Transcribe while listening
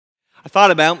I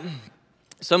thought about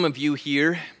some of you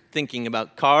here thinking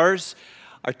about cars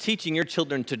are teaching your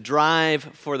children to drive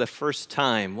for the first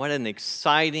time. What an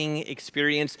exciting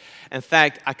experience. In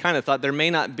fact, I kind of thought there may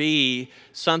not be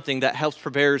something that helps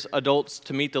prepares adults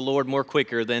to meet the Lord more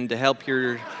quicker than to help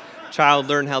your child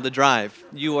learn how to drive.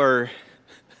 You are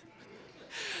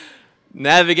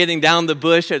navigating down the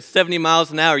bush at 70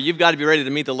 miles an hour. You've got to be ready to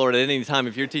meet the Lord at any time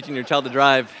if you're teaching your child to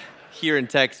drive here in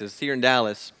Texas, here in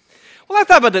Dallas. Well, I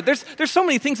thought about that. There's so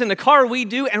many things in the car we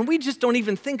do, and we just don't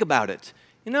even think about it.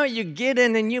 You know, you get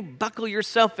in and you buckle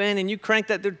yourself in and you crank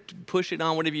that, push it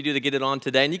on, whatever you do to get it on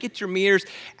today, and you get your mirrors,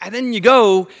 and then you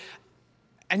go,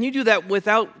 and you do that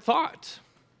without thought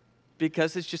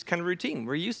because it's just kind of routine.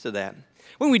 We're used to that.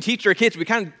 When we teach our kids, we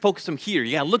kind of focus them here.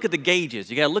 You got to look at the gauges.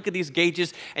 You got to look at these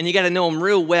gauges, and you got to know them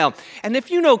real well. And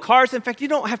if you know cars, in fact, you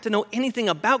don't have to know anything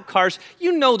about cars.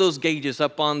 You know those gauges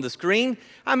up on the screen.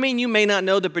 I mean, you may not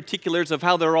know the particulars of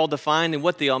how they're all defined and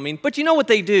what they all mean, but you know what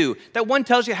they do. That one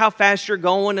tells you how fast you're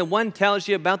going, and one tells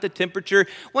you about the temperature.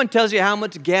 One tells you how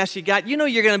much gas you got. You know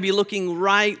you're going to be looking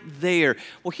right there.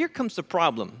 Well, here comes the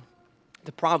problem.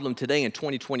 The problem today in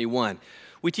 2021.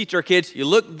 We teach our kids, you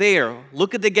look there,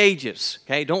 look at the gauges,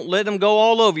 okay? Don't let them go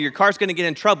all over. Your car's going to get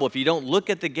in trouble if you don't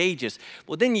look at the gauges.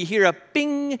 Well, then you hear a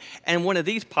ping, and one of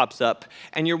these pops up,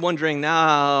 and you're wondering,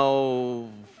 now,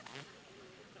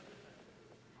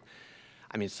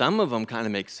 I mean, some of them kind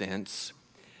of make sense,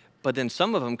 but then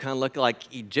some of them kind of look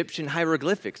like Egyptian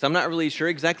hieroglyphics. I'm not really sure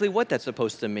exactly what that's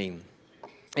supposed to mean.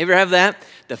 Ever have that?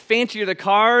 The fancier the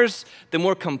cars, the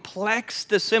more complex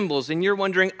the symbols. And you're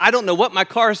wondering, I don't know what my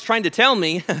car is trying to tell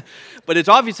me, but it's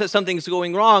obvious that something's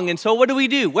going wrong. And so what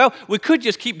do? Well, we could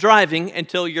just keep driving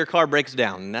until your car breaks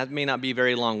down. And that may not be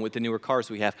very long with the newer cars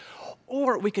we have.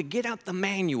 Or we could get out the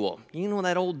manual. You know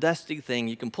that old dusty thing.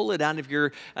 You can pull it out of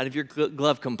your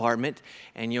glove compartment,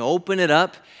 and you open it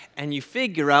up, and you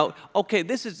figure out, okay,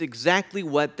 this is exactly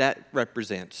what that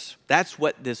represents. That's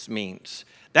what this means.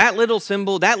 That little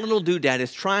symbol, that little doodad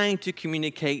is trying to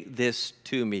communicate this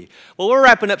to me. Well, we're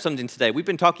wrapping up something today. We've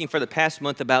been talking for the past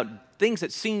month about things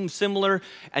that seem similar,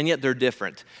 and yet they're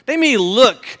different. They may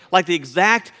look like the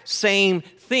exact same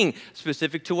thing,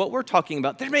 specific to what we're talking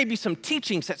about. There may be some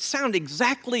teachings that sound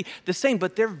exactly the same,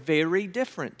 but they're very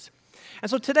different. And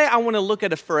so today I want to look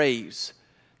at a phrase.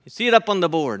 You see it up on the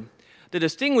board. The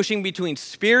distinguishing between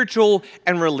spiritual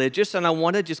and religious, and I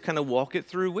want to just kind of walk it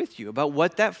through with you about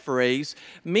what that phrase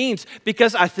means.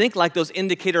 Because I think like those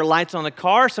indicator lights on a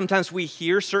car, sometimes we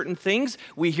hear certain things.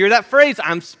 We hear that phrase,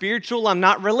 I'm spiritual, I'm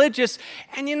not religious.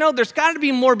 And you know, there's got to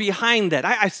be more behind that.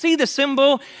 I see the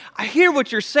symbol, I hear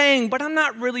what you're saying, but I'm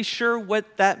not really sure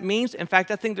what that means. In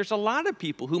fact, I think there's a lot of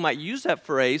people who might use that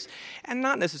phrase and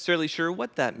not necessarily sure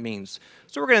what that means.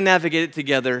 So we're going to navigate it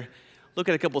together, look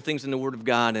at a couple of things in the Word of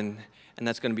God, and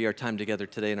that's going to be our time together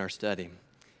today in our study. Have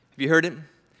you heard it?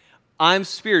 I'm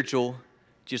spiritual,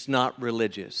 just not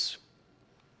religious.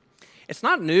 It's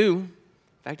not new. In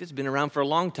fact, it's been around for a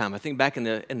long time. I think back in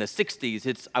the 60s,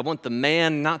 it's I want the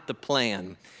man, not the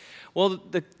plan. Well,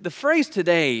 the phrase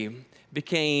today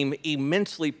became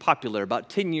immensely popular about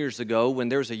 10 years ago when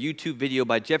there was a YouTube video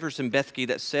by Jefferson Bethke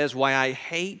that says, why I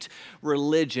hate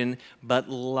religion but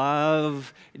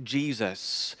love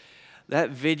Jesus.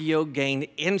 That video gained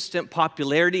instant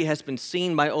popularity, has been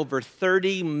seen by over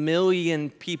 30 million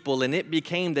people, and it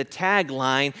became the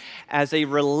tagline as a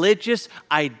religious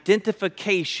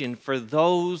identification for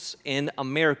those in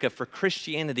America, for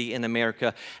Christianity in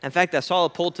America. In fact, I saw a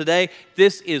poll today.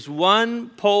 This is one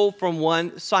poll from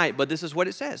one site, but this is what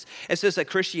it says. It says that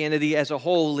Christianity as a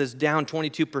whole is down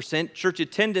 22%, church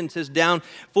attendance is down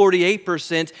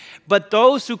 48%, but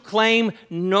those who claim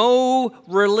no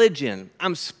religion,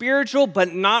 I'm spiritual,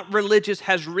 but not religious,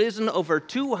 has risen over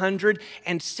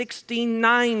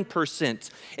 269%.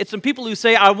 It's some people who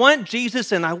say, I want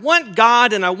Jesus and I want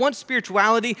God and I want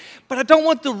spirituality, but I don't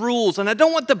want the rules and I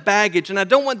don't want the baggage and I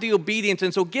don't want the obedience.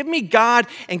 And so give me God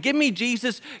and give me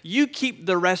Jesus. You keep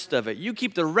the rest of it. You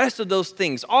keep the rest of those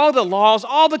things, all the laws,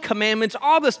 all the commandments,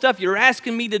 all the stuff you're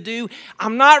asking me to do.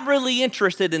 I'm not really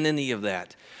interested in any of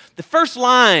that. The first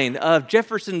line of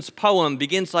Jefferson's poem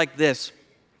begins like this.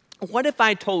 What if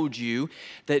I told you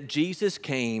that Jesus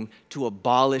came to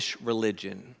abolish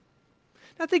religion?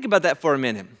 Now think about that for a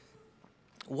minute.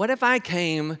 What if I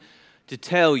came to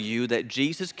tell you that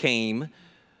Jesus came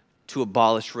to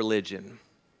abolish religion?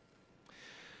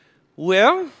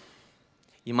 Well,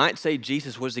 you might say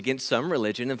Jesus was against some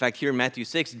religion. In fact, here in Matthew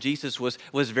 6, Jesus was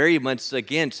very much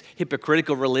against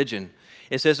hypocritical religion.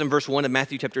 It says in verse 1 of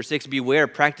Matthew chapter 6, beware,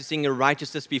 practicing your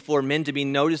righteousness before men to be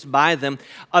noticed by them.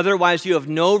 Otherwise, you have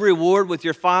no reward with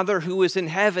your Father who is in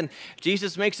heaven.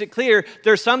 Jesus makes it clear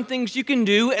there are some things you can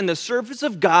do in the service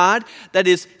of God that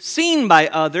is seen by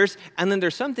others, and then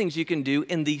there's some things you can do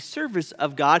in the service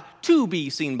of God to be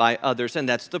seen by others, and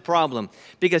that's the problem.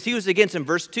 Because he was against, in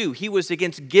verse 2, he was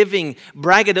against giving,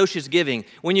 braggadocious giving.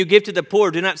 When you give to the poor,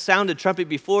 do not sound a trumpet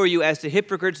before you as the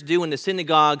hypocrites do in the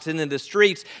synagogues and in the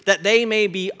streets, that they may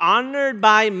be honored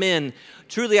by men.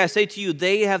 Truly, I say to you,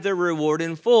 they have their reward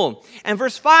in full. And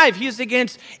verse 5, he is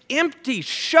against empty,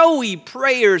 showy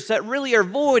prayers that really are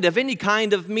void of any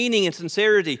kind of meaning and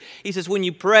sincerity. He says, when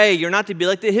you pray, you're not to be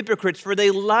like the hypocrites, for they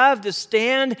love to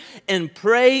stand and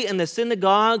pray in the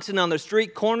synagogues and on the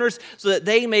street corners so that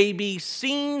they may be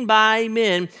seen by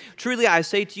men. Truly, I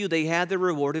say to you, they have their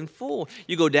reward in full.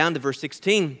 You go down to verse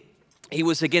 16. He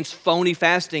was against phony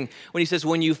fasting when he says,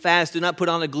 when you fast, do not put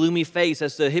on a gloomy face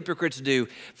as the hypocrites do,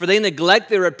 for they neglect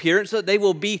their appearance so that they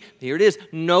will be, here it is,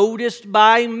 noticed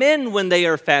by men when they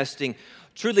are fasting.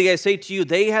 Truly, I say to you,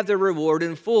 they have their reward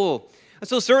in full. And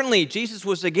so certainly, Jesus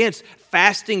was against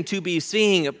fasting to be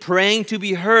seen, praying to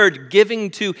be heard, giving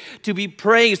to be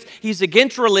praised. He's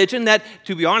against religion that,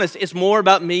 to be honest, is more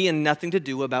about me and nothing to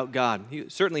do about God.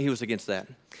 Certainly, he was against that.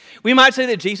 We might say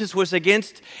that Jesus was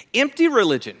against empty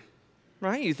religion.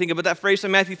 Right? You think about that phrase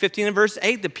in Matthew 15 and verse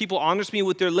 8, the people honors me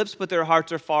with their lips, but their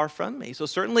hearts are far from me. So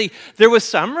certainly there was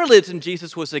some religion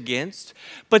Jesus was against,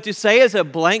 but to say as a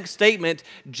blank statement,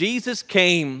 Jesus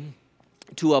came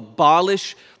to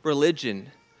abolish religion,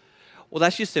 well,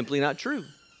 that's just simply not true.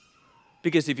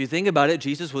 Because if you think about it,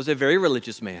 Jesus was a very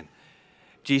religious man.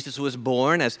 Jesus was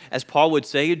born, as Paul would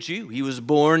say, a Jew. He was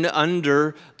born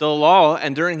under the law,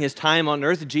 and during his time on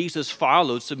earth, Jesus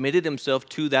followed, submitted himself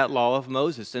to that law of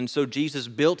Moses. And so Jesus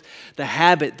built the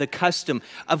habit, the custom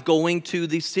of going to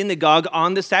the synagogue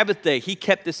on the Sabbath day. He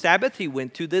kept the Sabbath, he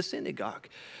went to the synagogue.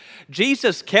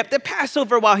 Jesus kept the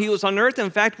Passover while he was on earth.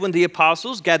 In fact, when the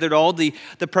apostles gathered all the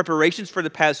preparations for the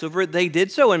Passover, they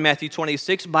did so in Matthew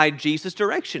 26 by Jesus'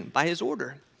 direction, by his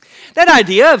order. That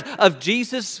idea of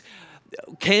Jesus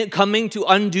coming to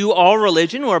undo all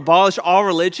religion or abolish all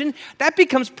religion, that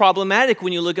becomes problematic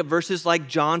when you look at verses like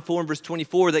John 4 and verse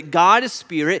 24, that God is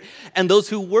spirit, and those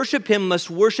who worship him must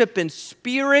worship in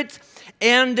spirit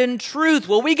and in truth.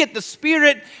 Well, we get the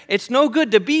spirit. It's no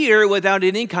good to be here without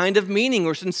any kind of meaning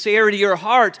or sincerity or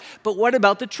heart. But what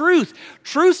about the truth?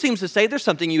 Truth seems to say there's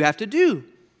something you have to do.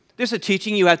 There's a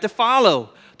teaching you have to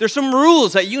follow. There's some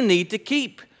rules that you need to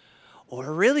keep.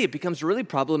 Or really, it becomes really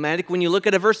problematic when you look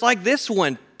at a verse like this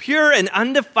one. Pure and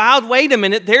undefiled, wait a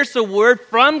minute, there's a word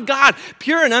from God.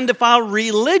 Pure and undefiled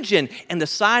religion in the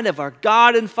sight of our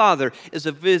God and Father is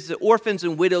to visit orphans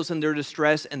and widows in their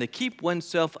distress and to keep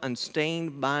oneself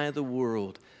unstained by the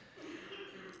world.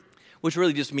 Which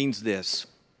really just means this.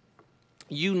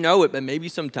 You know it, but maybe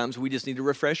sometimes we just need a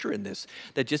refresher in this.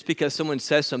 That just because someone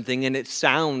says something and it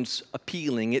sounds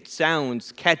appealing, it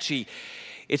sounds catchy,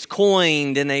 it's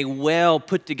coined in a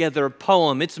well-put-together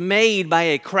poem, it's made by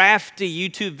a crafty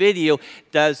YouTube video,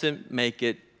 doesn't make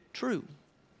it true.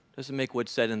 Doesn't make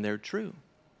what's said in there true.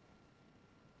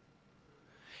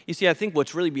 You see, I think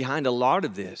what's really behind a lot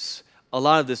of this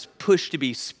push to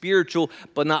be spiritual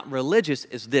but not religious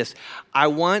is this. I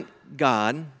want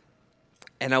God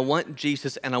and I want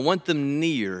Jesus and I want them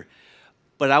near,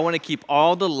 but I want to keep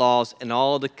all the laws and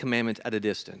all the commandments at a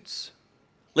distance.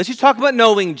 Let's just talk about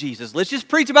knowing Jesus. Let's just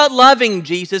preach about loving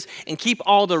Jesus and keep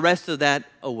all the rest of that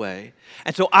away.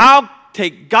 And so I'll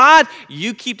take God,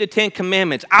 you keep the 10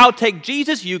 Commandments. I'll take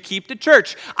Jesus, you keep the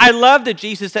church. I love the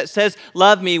Jesus that says,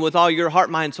 love me with all your heart,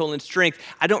 mind, soul, and strength.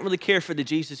 I don't really care for the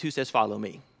Jesus who says, follow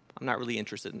me. I'm not really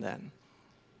interested in that.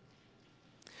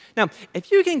 Now,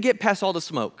 if you can get past all the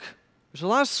smoke, there's a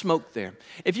lot of smoke there.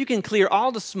 If you can clear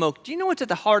all the smoke, do you know what's at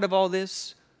the heart of all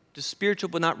this? Just spiritual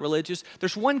but not religious.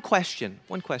 There's one question.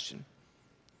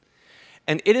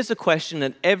 And it is a question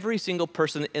that every single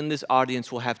person in this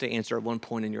audience will have to answer at one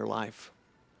point in your life.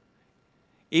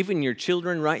 Even your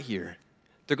children right here,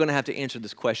 they're going to have to answer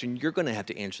this question. You're going to have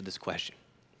to answer this question.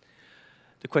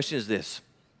 The question is this: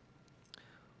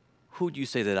 who do you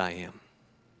say that I am?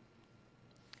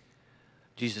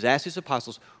 Jesus asked his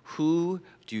apostles, who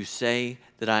do you say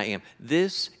that I am?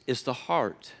 This is the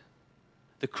heart,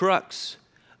 the crux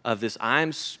of this.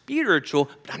 I'm spiritual,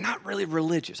 but I'm not really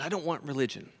religious. I don't want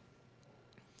religion.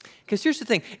 Because here's the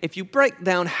thing. If you break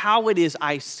down how it is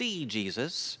I see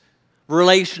Jesus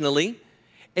relationally,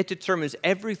 It determines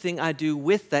everything I do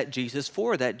with that Jesus,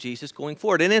 for that Jesus going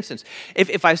forward. In instance,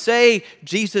 if I say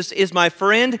Jesus is my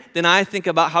friend, then I think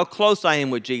about how close I am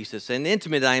with Jesus and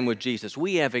intimate I am with Jesus.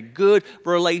 We have a good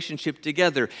relationship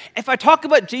together. If I talk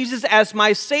about Jesus as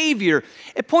my Savior,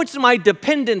 it points to my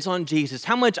dependence on Jesus,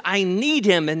 how much I need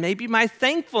Him, and maybe my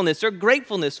thankfulness or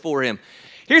gratefulness for Him.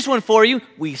 Here's one for you.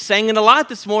 We sang it a lot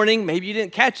this morning. Maybe you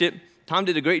didn't catch it. Tom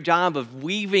did a great job of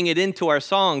weaving it into our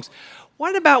songs.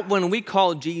 What about when we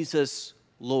call Jesus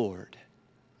Lord?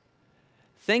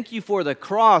 Thank you for the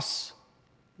cross,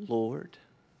 Lord.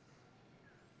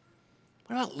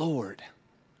 What about Lord?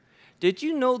 Did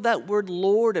you know that word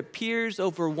Lord appears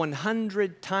over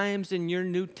 100 times in your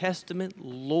New Testament?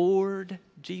 Lord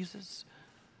Jesus.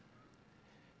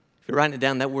 If you're writing it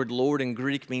down, that word Lord in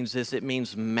Greek means this. It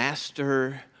means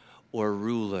master or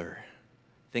ruler.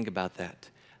 Think about that.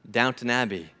 Downton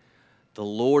Abbey, the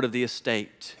Lord of the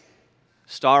estate.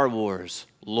 Star Wars,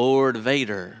 Lord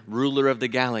Vader, ruler of the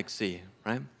galaxy,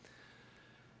 right?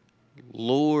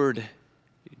 Lord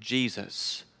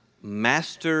Jesus,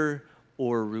 master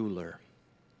or ruler.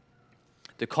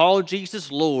 To call Jesus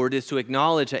Lord is to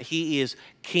acknowledge that He is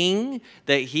King,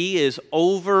 that He is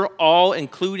over all,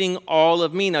 including all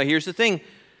of me. Now here's the thing,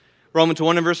 Romans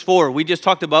 1 and verse 4, we just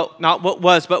talked about not what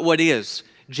was, but what is.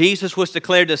 Jesus was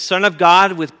declared the Son of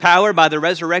God with power by the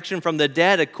resurrection from the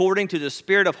dead according to the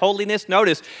Spirit of holiness.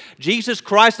 Notice, Jesus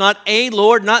Christ, not a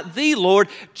Lord, not the Lord,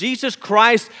 Jesus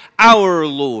Christ, our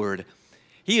Lord.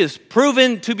 He is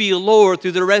proven to be Lord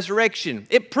through the resurrection.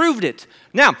 It proved it.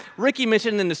 Now, Ricky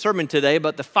mentioned in the sermon today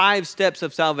about the 5 steps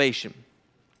of salvation.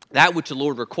 That which the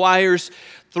Lord requires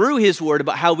through His Word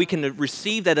about how we can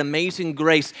receive that amazing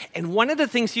grace. And one of the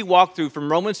things he walked through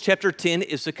from Romans chapter 10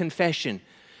 is the confession.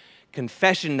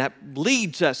 Confession that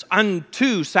leads us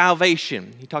unto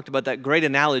salvation. He talked about that great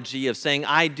analogy of saying,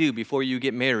 I do before you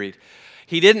get married.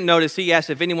 He didn't notice, he asked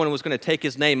if anyone was going to take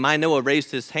his name. My Noah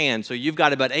raised his hand. So you've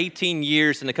got about 18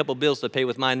 years and a couple bills to pay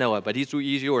with my Noah. But he's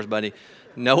yours, buddy.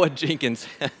 Noah Jenkins.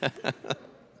 Let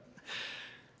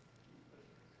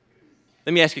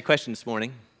me ask you a question this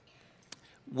morning.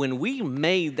 When we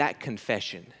made that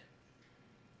confession,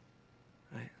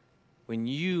 right? When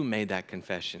you made that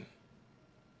confession,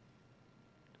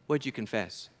 what did you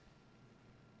confess?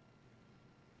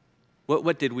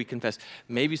 What did we confess?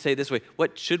 Maybe say it this way,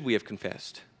 what should we have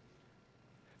confessed?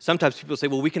 Sometimes people say,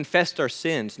 well, we confessed our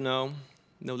sins. No,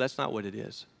 that's not what it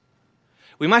is.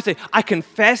 We might say, I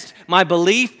confessed my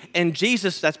belief in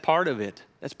Jesus. That's part of it.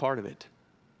 That's part of it.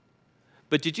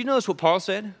 But did you notice what Paul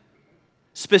said?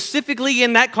 Specifically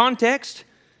in that context,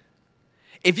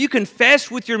 if you confess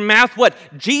with your mouth what?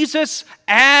 Jesus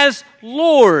as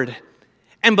Lord,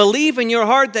 and believe in your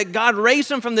heart that God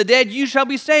raised Him from the dead, you shall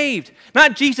be saved.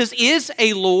 Not Jesus is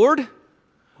a Lord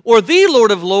or the Lord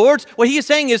of Lords. What he is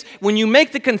saying is, when you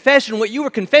make the confession, what you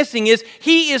are confessing is,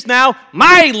 He is now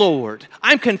my Lord.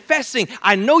 I'm confessing,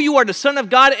 I know you are the Son of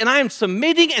God, and I am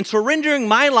submitting and surrendering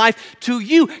my life to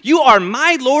you. You are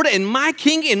my Lord and my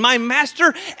King and my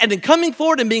Master, and in coming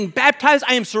forward and being baptized,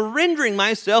 I am surrendering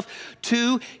myself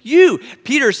to you.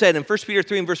 Peter said in 1 Peter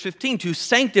 3 and verse 15, to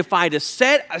sanctify, to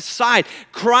set aside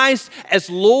Christ as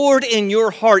Lord in your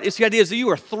heart. It's the idea that you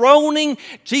are throning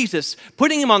Jesus,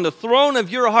 putting Him on the throne of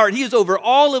your heart. He is over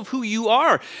all of who you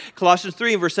are. Colossians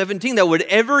 3 and verse 17, that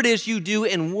whatever it is you do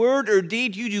in word or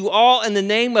deed, you do all in the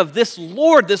name of this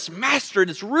Lord, this Master,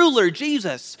 this ruler,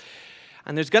 Jesus.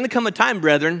 And there's going to come a time,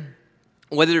 brethren,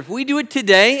 whether if we do it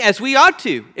today, as we ought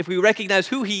to, if we recognize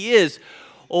who He is,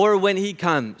 or when He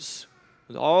comes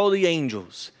with all the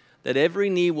angels, that every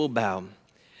knee will bow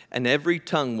and every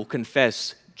tongue will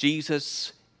confess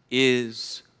Jesus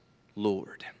is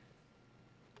Lord.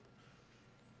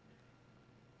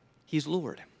 He's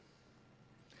Lord.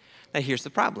 Now here's the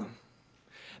problem.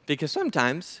 Because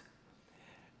sometimes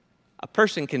a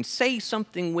person can say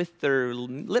something with their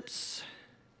lips,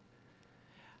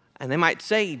 and they might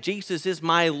say, Jesus is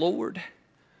my Lord,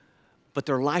 but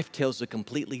their life tells a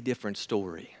completely different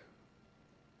story.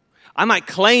 I might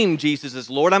claim Jesus is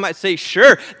Lord. I might say,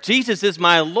 sure, Jesus is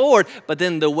my Lord. But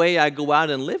then the way I go out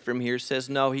and live from here says,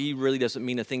 no, He really doesn't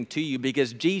mean a thing to you,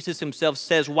 because Jesus Himself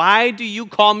says, why do you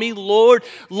call me Lord,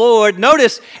 Lord?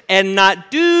 Notice, and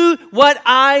not do what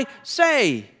I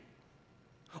say.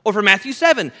 Or for Matthew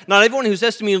 7, not everyone who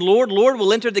says to me, Lord, Lord,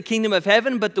 will enter the kingdom of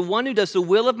heaven, but the one who does the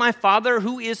will of my Father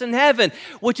who is in heaven.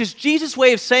 Which is Jesus'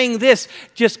 way of saying this.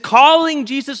 Just calling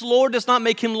Jesus Lord does not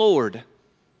make Him Lord.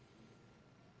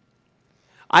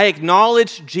 I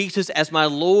acknowledge Jesus as my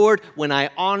Lord when I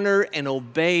honor and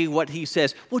obey what he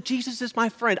says. Well, Jesus is my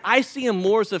friend. I see him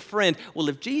more as a friend. Well,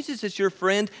 if Jesus is your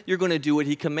friend, you're going to do what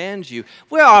he commands you.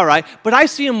 Well, all right, but I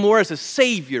see him more as a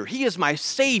Savior. He is my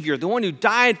Savior, the one who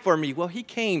died for me. Well, he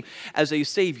came as a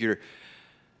Savior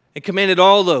and commanded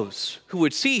all those who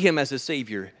would see him as a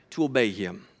Savior to obey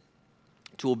him.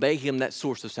 To obey him, that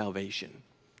source of salvation.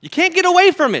 You can't get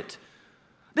away from it.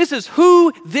 This is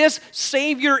who this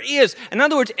Savior is. In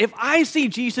other words, if I see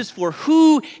Jesus for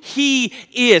who he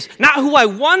is, not who I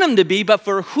want him to be, but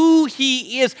for who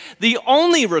he is, the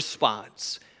only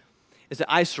response is that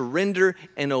I surrender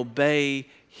and obey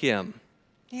him.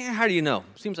 Yeah, how do you know?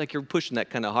 Seems like you're pushing that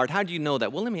kind of hard. How do you know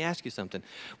that? Well, let me ask you something.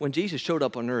 When Jesus showed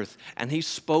up on earth and he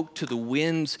spoke to the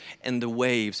winds and the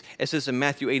waves, it says in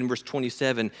Matthew 8 and verse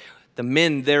 27, the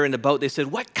men there in the boat, they said,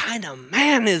 what kind of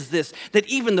man is this that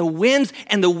even the winds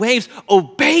and the waves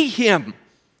obey him?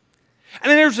 And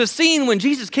then there's a scene when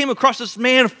Jesus came across this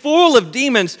man full of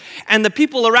demons, and the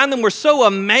people around them were so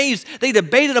amazed, they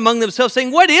debated among themselves,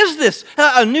 saying, what is this?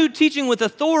 A new teaching with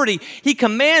authority. He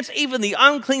commands even the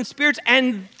unclean spirits,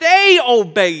 and they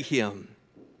obey him.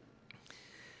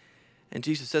 And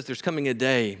Jesus says there's coming a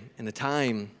day and a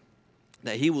time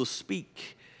that he will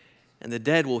speak, and the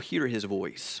dead will hear his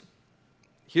voice.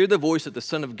 Hear the voice of the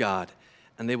Son of God,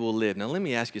 and they will live. Now, let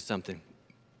me ask you something.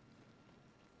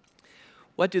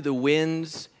 What do the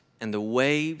winds and the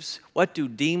waves, what do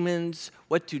demons,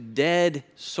 what do dead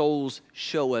souls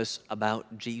show us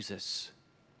about Jesus?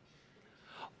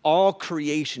 All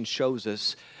creation shows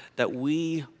us that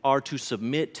we are to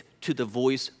submit to the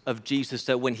voice of Jesus,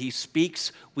 that when he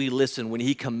speaks, we listen. When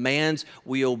he commands,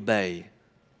 we obey.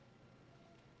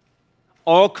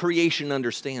 All creation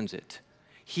understands it.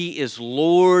 He is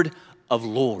Lord of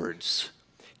lords,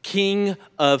 King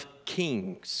of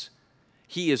kings.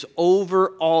 He is over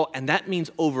all, and that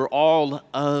means over all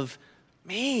of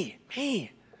me.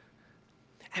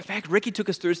 In fact, Ricky took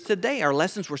us through this today. Our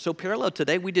lessons were so parallel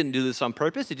today. We didn't do this on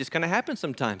purpose. It just kind of happens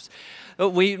sometimes.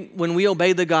 When we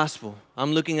obey the gospel,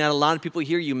 I'm looking at a lot of people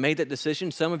here. You made that decision.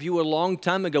 Some of you a long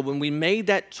time ago, when we made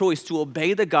that choice to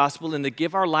obey the gospel and to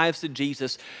give our lives to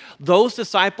Jesus, those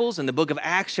disciples in the book of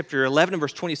Acts chapter 11 and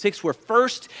verse 26 were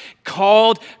first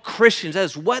called Christians. That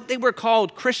is what they were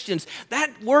called, Christians.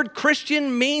 That word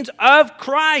Christian means of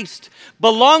Christ,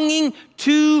 belonging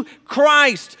to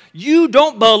Christ. You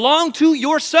don't belong to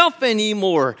yourself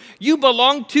anymore. You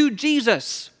belong to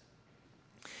Jesus.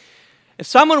 If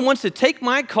someone wants to take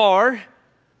my car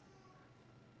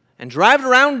and drive it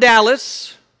around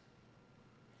Dallas,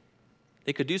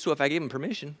 they could do so if I gave them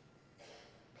permission.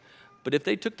 But if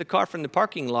they took the car from the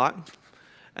parking lot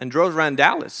and drove around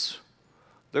Dallas,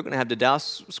 they're going to have the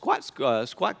Dallas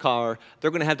squat car.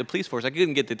 They're going to have the police force. I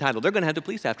couldn't get the title. They're going to have the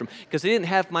police after them because they didn't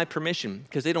have my permission,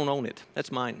 because they don't own it.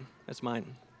 That's mine. That's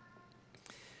mine.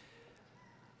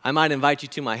 I might invite you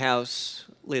to my house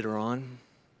later on,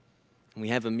 and we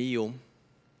have a meal.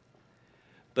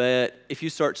 But if you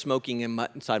start smoking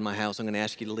inside my house, I'm going to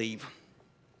ask you to leave.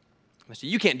 I say,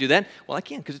 you can't do that. Well, I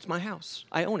can, because it's my house.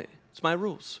 I own it. It's my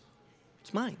rules.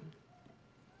 It's mine.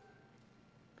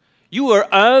 You are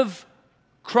of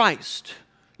Christ.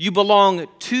 You belong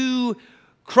to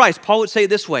Christ. Paul would say it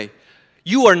this way: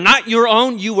 you are not your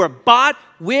own. You were bought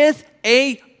with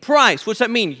a price. What's that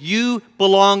mean? You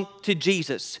belong to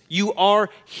Jesus. You are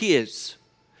his.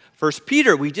 1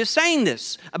 Peter, we just sang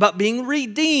this about being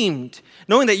redeemed.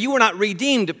 Knowing that you were not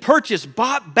redeemed, purchased,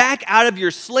 bought back out of your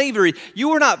slavery. You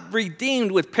were not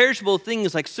redeemed with perishable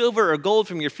things like silver or gold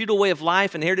from your feudal way of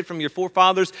life inherited from your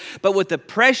forefathers, but with the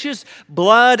precious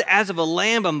blood as of a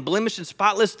lamb, unblemished and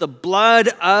spotless, the blood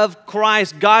of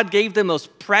Christ. God gave the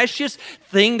most precious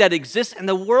thing that exists in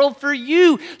the world for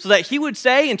you, so that he would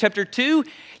say in chapter 2,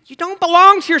 you don't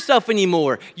belong to yourself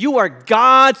anymore. You are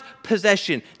God's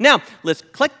possession. Now, let's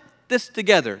click this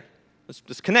together.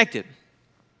 Let's connect it.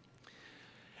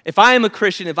 If I am a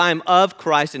Christian, if I am of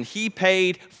Christ, and he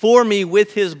paid for me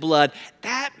with his blood,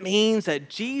 that means that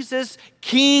Jesus,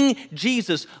 King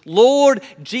Jesus, Lord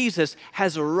Jesus,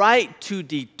 has a right to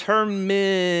determine.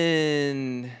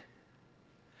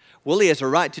 Well, he has a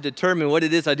right to determine what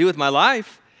it is I do with my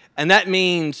life. And that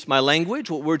means my language,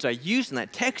 what words I use, and I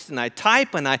text, and I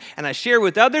type, and I share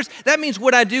with others. That means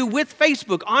what I do with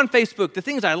Facebook, on Facebook, the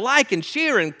things I like and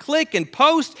share and click and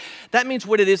post. That means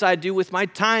what it is I do with my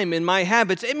time and my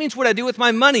habits. It means what I do with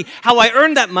my money, how I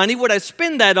earn that money, what I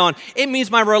spend that on. It means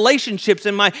my relationships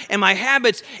and my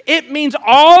habits. It means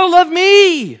all of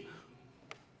me. If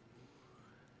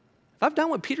I've done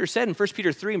what Peter said in 1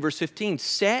 Peter 3 and verse 15,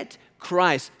 set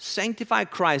Christ, sanctify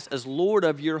Christ as Lord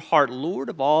of your heart. Lord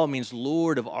of all means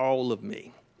Lord of all of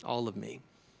me. All of me.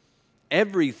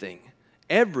 everything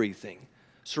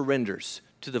surrenders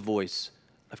to the voice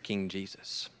of King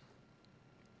Jesus.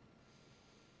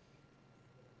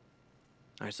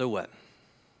 All right, so what?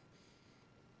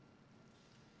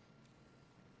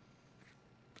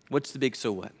 What's the big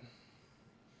so what?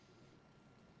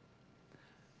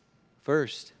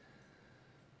 First,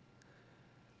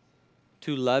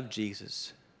 to love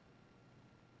Jesus,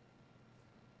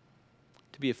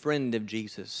 to be a friend of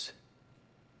Jesus,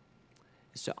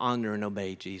 is to honor and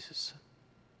obey Jesus.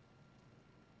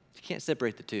 You can't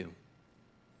separate the two.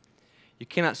 You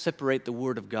cannot separate the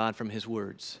Word of God from His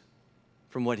words,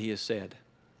 from what He has said.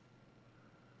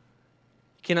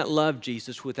 You cannot love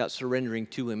Jesus without surrendering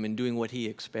to Him and doing what He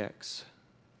expects.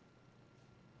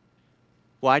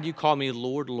 Why do you call me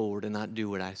Lord, Lord, and not do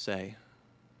what I say?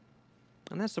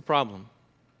 And that's the problem.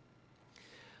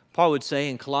 Paul would say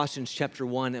in Colossians chapter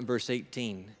 1 and verse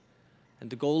 18, and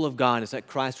the goal of God is that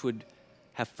Christ would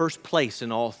have first place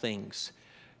in all things.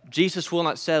 Jesus will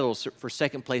not settle for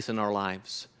second place in our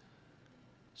lives.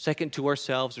 Second to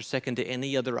ourselves or second to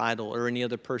any other idol or any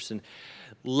other person.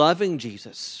 Loving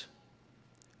Jesus,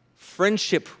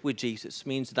 friendship with Jesus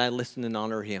means that I listen and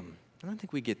honor Him. I don't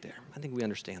think we get there. I think we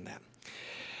understand that.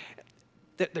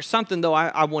 There's something, though,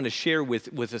 I want to share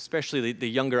with especially the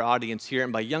younger audience here.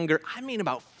 And by younger, I mean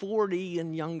about 40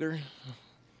 and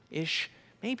younger-ish,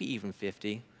 maybe even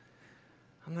 50.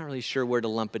 I'm not really sure where to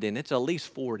lump it in. It's at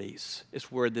least 40s is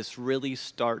where this really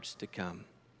starts to come.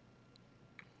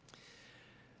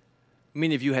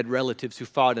 Many of you had relatives who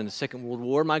fought in the Second World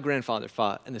War. My grandfather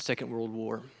fought in the Second World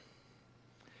War.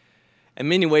 In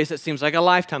many ways, that seems like a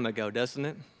lifetime ago, doesn't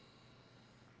it?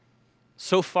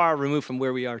 So far removed from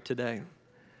where we are today.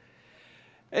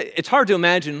 It's hard to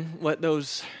imagine what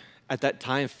those, at that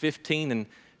time, 15 and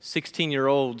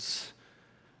 16-year-olds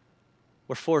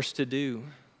were forced to do.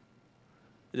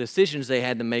 The decisions they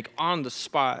had to make on the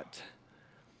spot.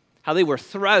 How they were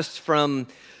thrust from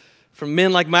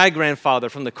men like my grandfather,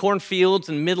 from the cornfields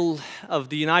in the middle of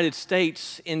the United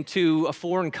States into a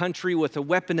foreign country with a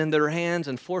weapon in their hands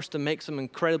and forced to make some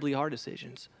incredibly hard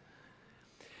decisions.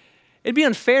 It'd be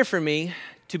unfair for me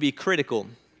to be critical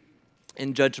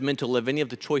and judgmental of any of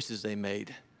the choices they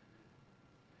made,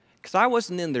 because I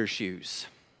wasn't in their shoes.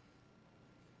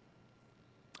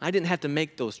 I didn't have to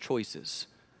make those choices.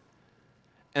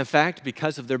 In fact,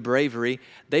 because of their bravery,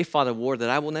 they fought a war that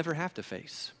I will never have to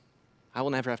face. I will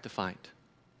never have to fight.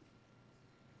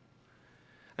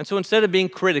 And so instead of being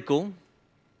critical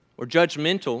or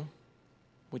judgmental,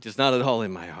 which is not at all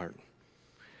in my heart,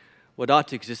 what ought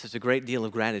to exist is a great deal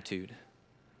of gratitude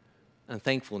and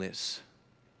thankfulness,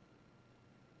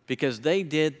 because they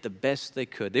did the best they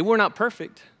could. They were not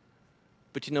perfect,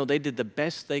 but they did the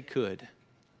best they could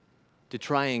to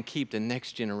try and keep the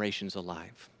next generations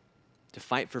alive, to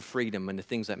fight for freedom and the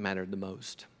things that mattered the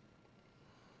most.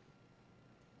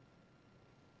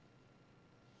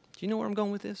 Do you know where I'm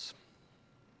going with this?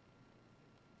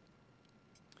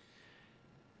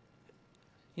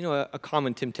 A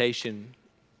common temptation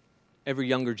every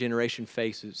younger generation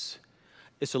faces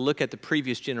is to look at the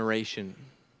previous generation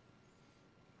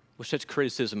with such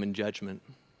criticism and judgment.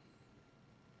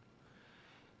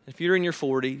 If you're in your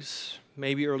 40s,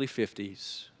 maybe early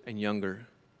 50s and younger,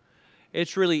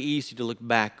 it's really easy to look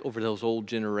back over those old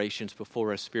generations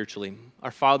before us spiritually, our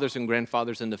fathers and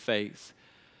grandfathers in the faith,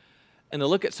 and to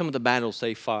look at some of the battles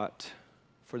they fought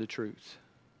for the truth.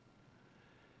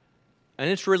 And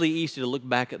it's really easy to look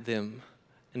back at them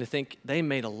and to think they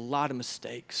made a lot of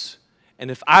mistakes.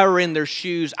 And if I were in their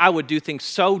shoes, I would do things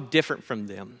so different from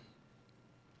them.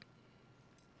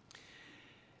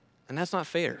 And that's not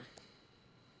fair.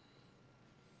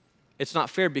 It's not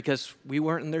fair because we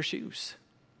weren't in their shoes.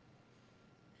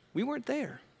 We weren't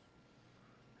there.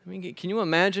 Can you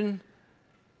imagine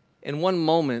in one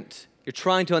moment you're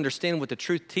trying to understand what the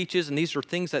truth teaches, and these are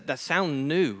things that sound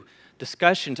new,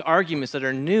 discussions, arguments that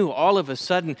are new all of a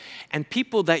sudden, and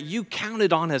people that you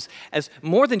counted on as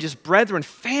more than just brethren,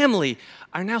 family,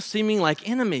 are now seeming like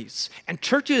enemies, and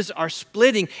churches are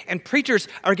splitting, and preachers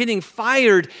are getting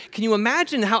fired. Can you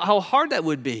imagine how hard that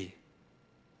would be?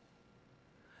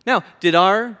 Now, did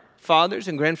our fathers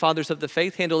and grandfathers of the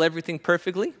faith handle everything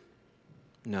perfectly?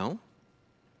 No.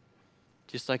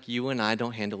 Just like you and I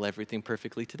don't handle everything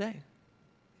perfectly today.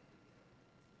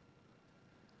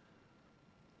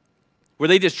 Were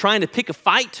they just trying to pick a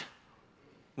fight?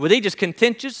 Were they just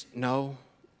contentious? No.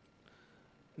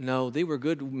 No, they were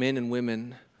good men and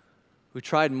women who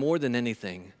tried more than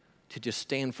anything to just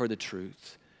stand for the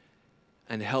truth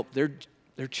and help their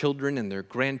children and their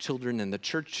grandchildren and the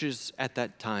churches at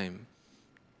that time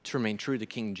to remain true to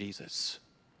King Jesus.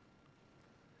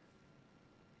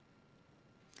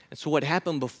 And so what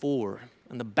happened before,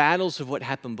 and the battles of what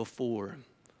happened before,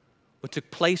 what took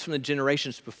place from the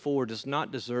generations before does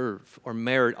not deserve or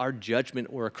merit our judgment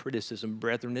or our criticism,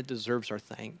 brethren. It deserves our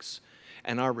thanks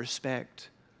and our respect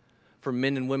for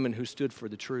men and women who stood for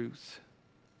the truth.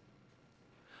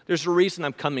 There's a reason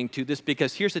I'm coming to this,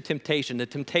 because here's the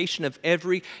temptation of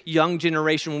every young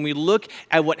generation. When we look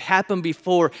at what happened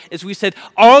before, is we said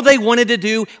all they wanted to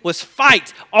do was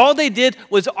fight. All they did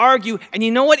was argue. And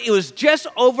you know what? It was just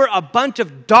over a bunch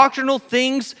of doctrinal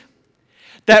things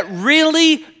that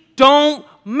really don't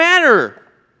matter.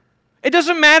 It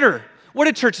doesn't matter what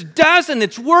a church does and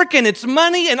its work and its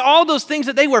money and all those things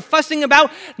that they were fussing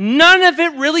about. None of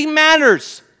it really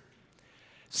matters.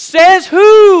 Says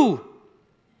who?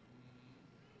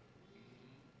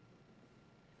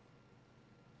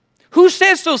 Who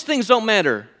says those things don't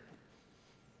matter?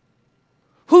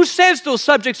 Who says those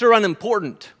subjects are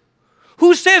unimportant?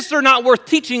 Who says they're not worth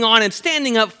teaching on and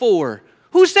standing up for?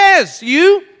 Who says?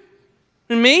 You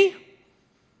and me?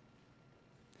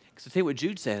 Because I'll tell you what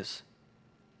Jude says.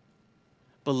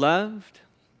 Beloved,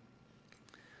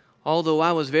 although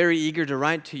I was very eager to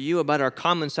write to you about our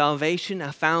common salvation,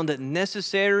 I found it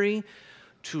necessary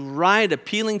to write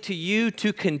appealing to you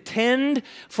to contend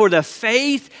for the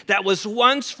faith that was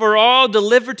once for all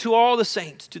delivered to all the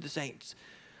saints, to the saints.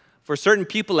 For certain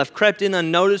people have crept in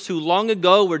unnoticed who long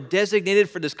ago were designated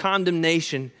for this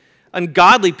condemnation,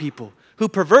 ungodly people who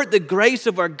pervert the grace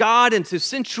of our God into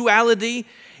sensuality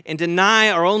and deny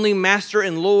our only Master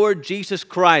and Lord, Jesus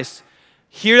Christ.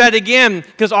 Hear that again,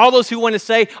 because all those who want to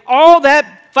say, all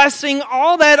that fussing,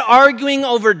 all that arguing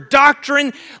over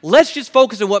doctrine, let's just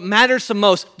focus on what matters the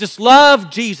most. Just love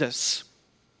Jesus.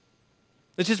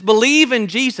 Let's just believe in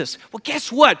Jesus. Well, guess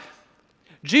what?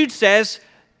 Jude says,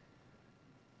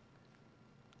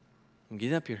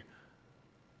 get up here,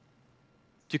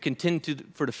 to contend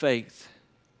for the faith.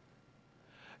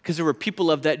 Because there were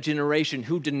people of that generation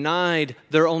who denied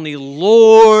their only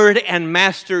Lord and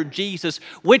Master Jesus,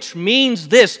 which means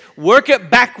this, work it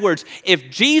backwards.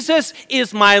 If Jesus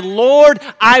is my Lord,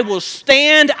 I will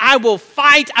stand, I will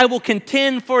fight, I will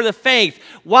contend for the faith.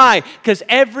 Why? Because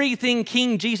everything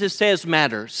King Jesus says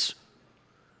matters.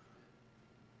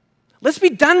 Let's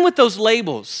be done with those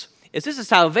labels. Is this a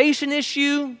salvation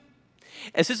issue?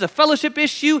 Is this a fellowship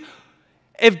issue?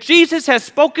 If Jesus has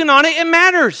spoken on it, it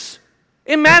matters.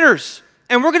 It matters.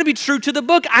 And we're going to be true to the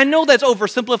book. I know that's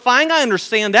oversimplifying. I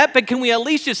understand that. But can we at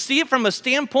least just see it from a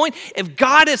standpoint? If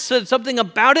God has said something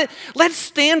about it, let's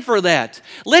stand for that.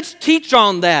 Let's teach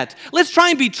on that. Let's try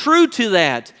and be true to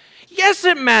that. Yes,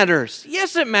 it matters.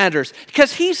 Yes, it matters.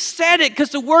 Because He said it,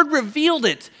 because the Word revealed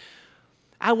it.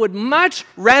 I would much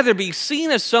rather be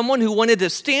seen as someone who wanted to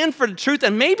stand for the truth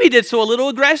and maybe did so a little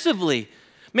aggressively,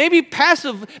 maybe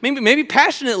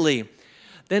passionately,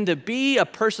 than to be a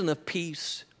person of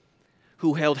peace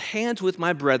who held hands with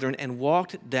my brethren and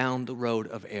walked down the road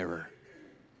of error.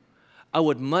 I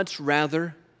would much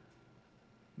rather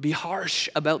be harsh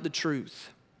about the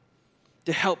truth,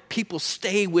 to help people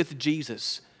stay with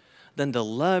Jesus, than to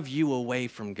love you away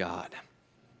from God.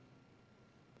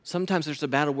 Sometimes there's a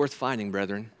battle worth fighting,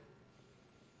 brethren.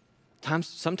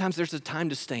 Sometimes there's a time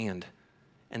to stand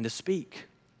and to speak.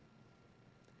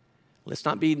 Let's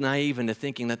not be naive into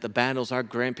thinking that the battles our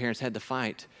grandparents had to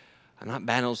fight are not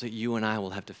battles that you and I will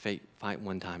have to fight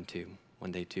one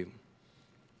day too.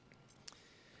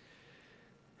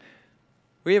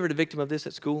 Were you ever the victim of this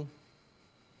at school?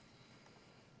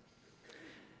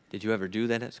 Did you ever do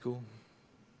that at school?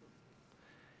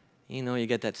 You know, you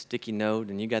got that sticky note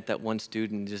and you got that one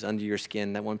student just under your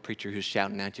skin, that one preacher who's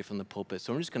shouting at you from the pulpit.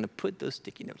 So I'm just going to put those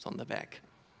sticky notes on the back.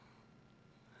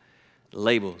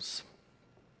 Labels.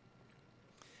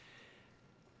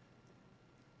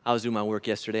 I was doing my work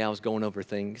yesterday. I was going over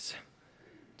things,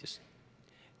 just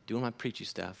doing my preachy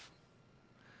stuff.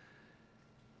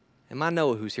 And my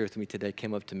Noah, who's here with me today,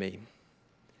 came up to me.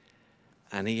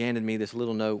 And he handed me this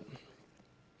little note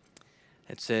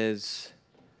that says,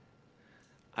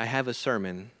 I have a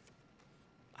sermon.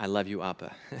 I love you,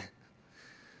 Appa.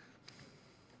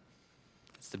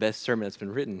 It's the best sermon that's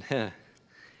been written.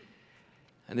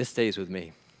 And this stays with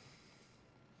me.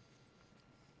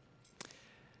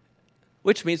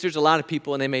 Which means there's a lot of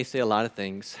people, and they may say a lot of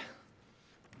things.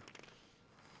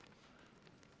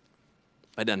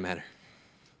 But it doesn't matter.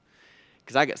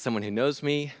 Because I got someone who knows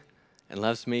me and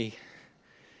loves me,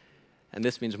 and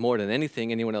this means more than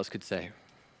anything anyone else could say.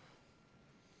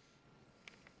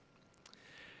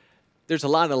 There's a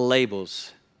lot of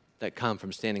labels that come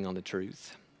from standing on the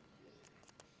truth.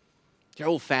 You're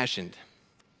old-fashioned.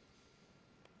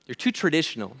 You're too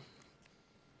traditional.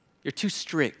 You're too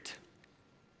strict.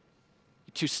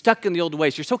 too stuck in the old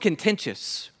ways. You're so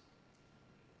contentious.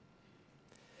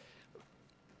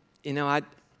 You know,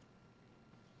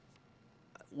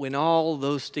 when all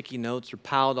those sticky notes are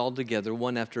piled all together,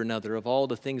 one after another, of all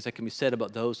the things that can be said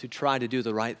about those who try to do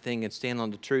the right thing and stand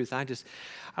on the truth,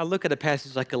 I look at a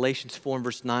passage like Galatians 4 and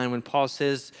verse 9 when Paul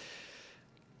says,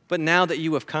 "But now that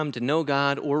you have come to know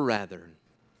God, or rather,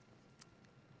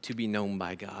 to be known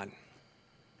by God."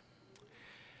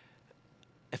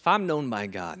 If I'm known by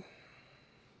God,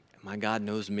 and my God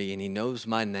knows me, and He knows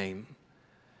my name,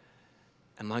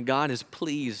 and my God is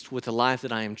pleased with the life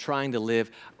that I am trying to live,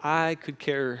 I could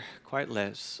care quite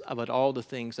less about all the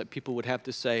things that people would have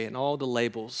to say and all the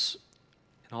labels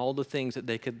and all the things that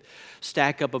they could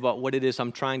stack up about what it is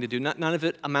I'm trying to do. None of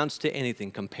it amounts to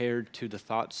anything compared to the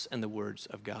thoughts and the words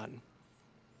of God.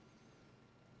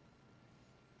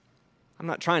 I'm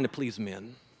not trying to please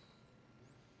men.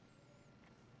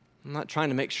 I'm not trying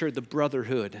to make sure the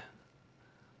brotherhood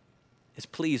is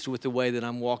pleased with the way that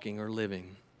I'm walking or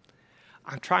living.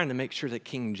 I'm trying to make sure that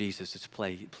King Jesus is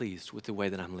pleased with the way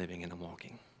that I'm living and I'm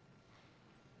walking.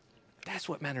 That's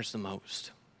what matters the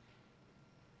most.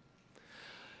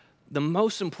 The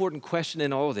most important question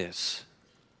in all this,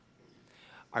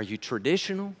 are you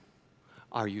traditional?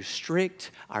 Are you strict?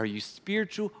 Are you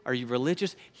spiritual? Are you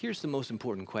religious? Here's the most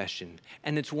important question,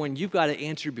 and it's one you've got to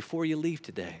answer before you leave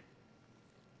today.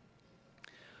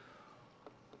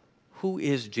 Who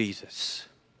is Jesus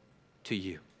to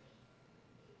you?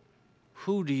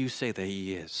 Who do you say that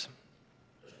He is?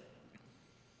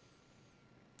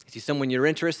 Is He someone you're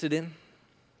interested in?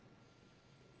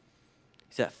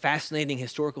 Is that fascinating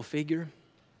historical figure?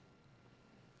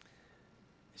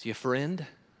 Is He a friend?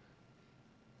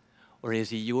 Or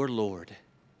is He your Lord,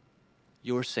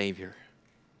 your Savior,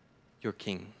 your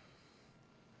King?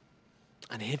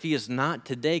 And if He is not,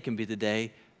 today can be the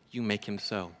day you make Him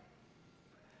so.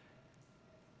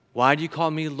 Why do you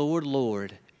call me Lord,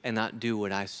 Lord, and not do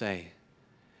what I say?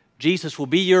 Jesus will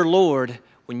be your Lord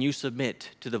when you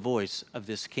submit to the voice of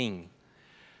this King.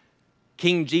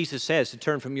 King Jesus says to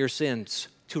turn from your sins,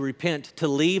 to repent, to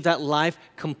leave that life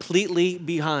completely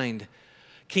behind.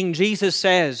 King Jesus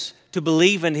says to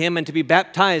believe in Him and to be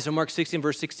baptized. In Mark 16,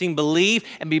 verse 16, believe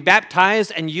and be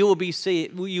baptized and you will be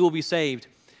saved.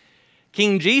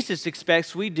 King Jesus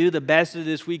expects we do the best of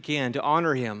this we can to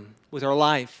honor Him with our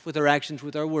life, with our actions,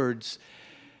 with our words.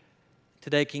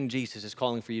 Today, King Jesus is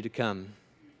calling for you to come.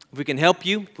 If we can help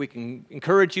you, if we can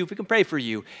encourage you, if we can pray for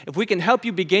you, if we can help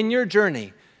you begin your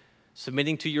journey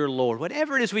submitting to your Lord,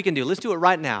 whatever it is we can do, let's do it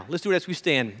right now. Let's do it as we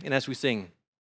stand and as we sing.